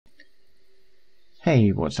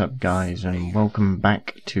Hey, what's up guys, and welcome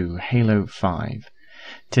back to Halo 5.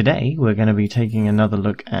 Today we're going to be taking another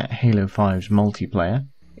look at Halo 5's multiplayer.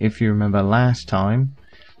 If you remember last time,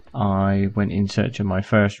 I went in search of my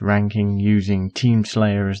first ranking using Team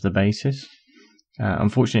Slayer as the basis.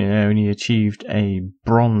 Unfortunately I only achieved a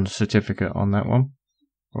bronze certificate on that one,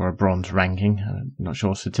 or a bronze ranking. I'm not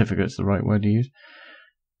sure certificate's the right word to use.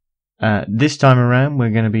 This time around we're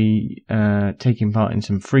going to be taking part in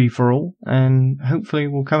some free-for-all, and hopefully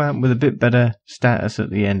we'll come out with a bit better status at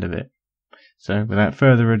the end of it. So without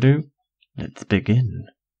further ado, let's begin.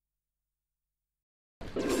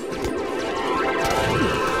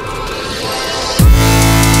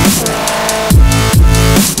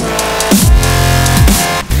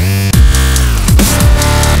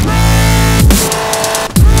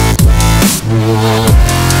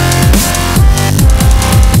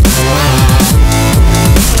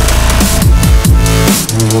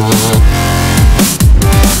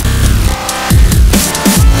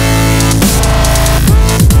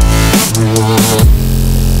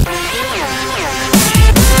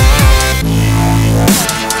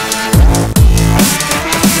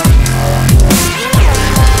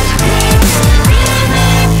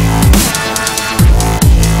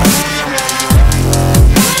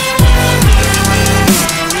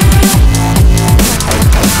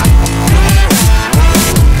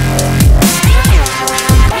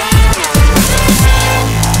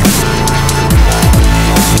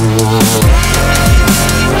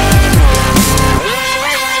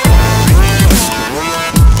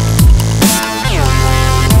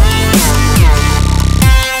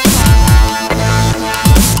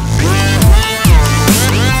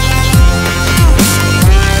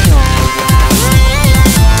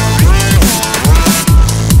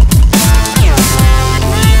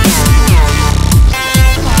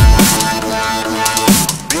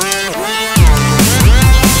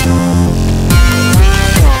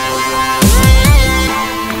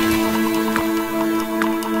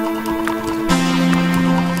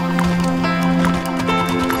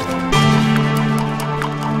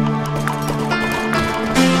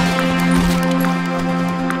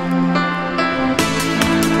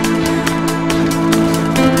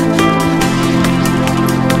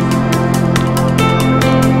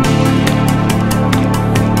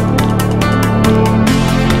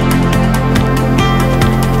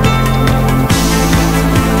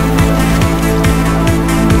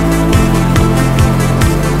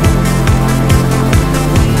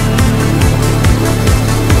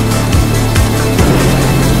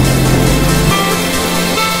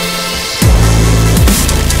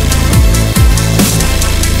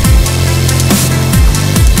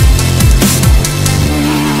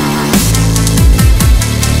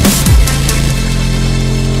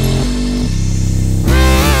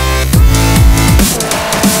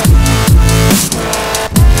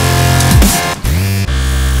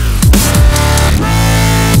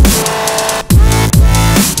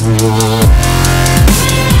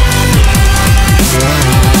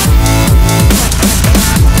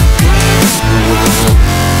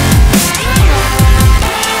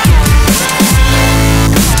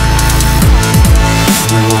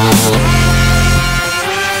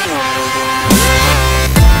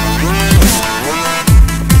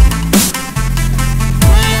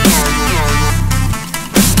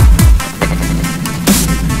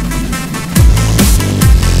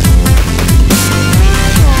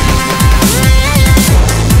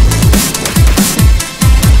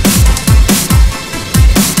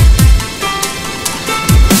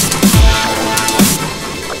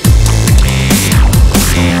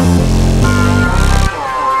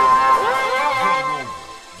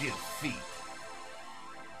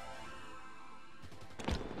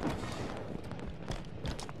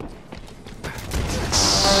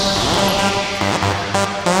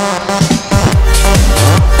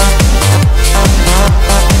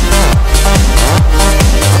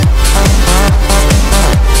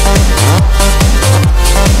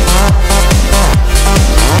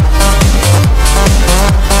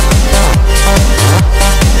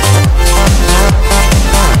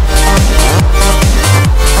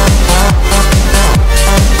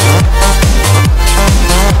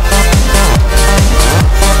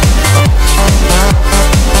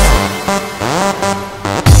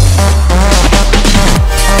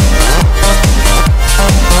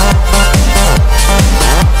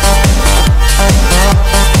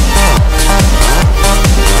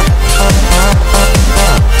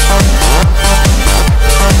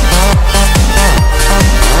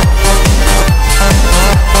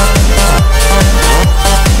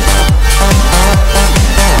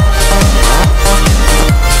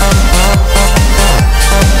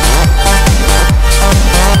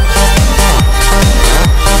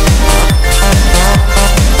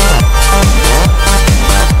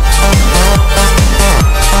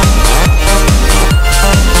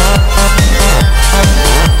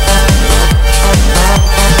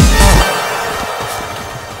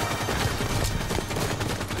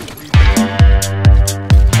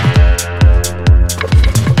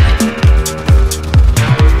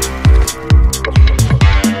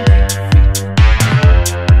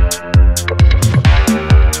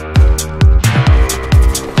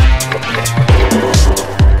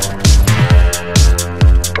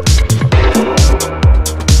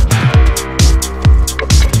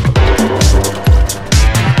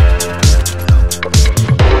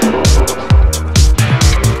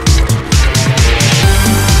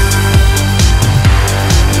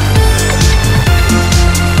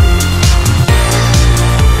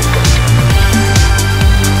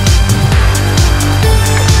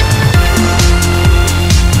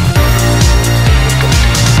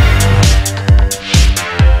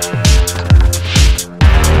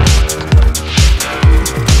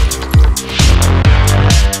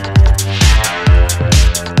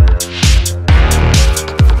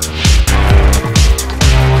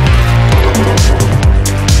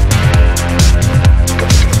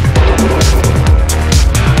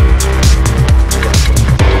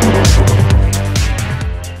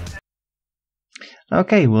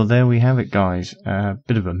 Okay, well there we have it, guys.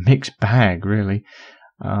 Bit of a mixed bag, really.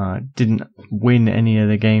 Didn't win any of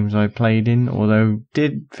the games I played in, although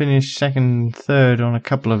did finish second, third on a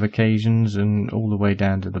couple of occasions, and all the way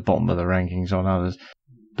down to the bottom of the rankings on others.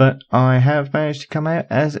 But I have managed to come out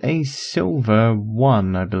as a silver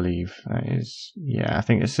 1, I believe. That is, yeah, I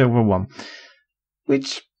think it's silver 1.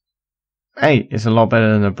 Which, hey, it's a lot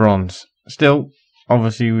better than a bronze. Still,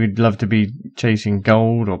 obviously we'd love to be chasing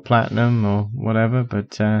gold or platinum or whatever,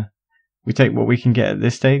 but we take what we can get at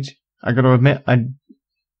this stage. I got to admit, I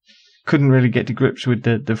couldn't really get to grips with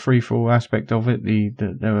the free-for-all aspect of it.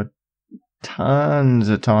 There were tons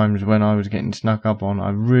of times when I was getting snuck up on. I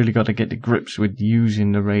really got to get to grips with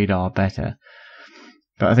using the radar better.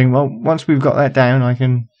 But I think, well, once we've got that down, I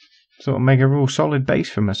can sort of make a real solid base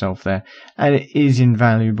for myself there. And it is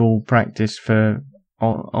invaluable practice for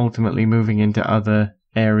ultimately moving into other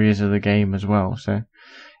areas of the game as well. So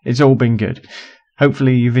it's all been good.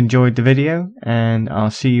 Hopefully you've enjoyed the video, and I'll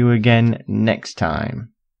see you again next time.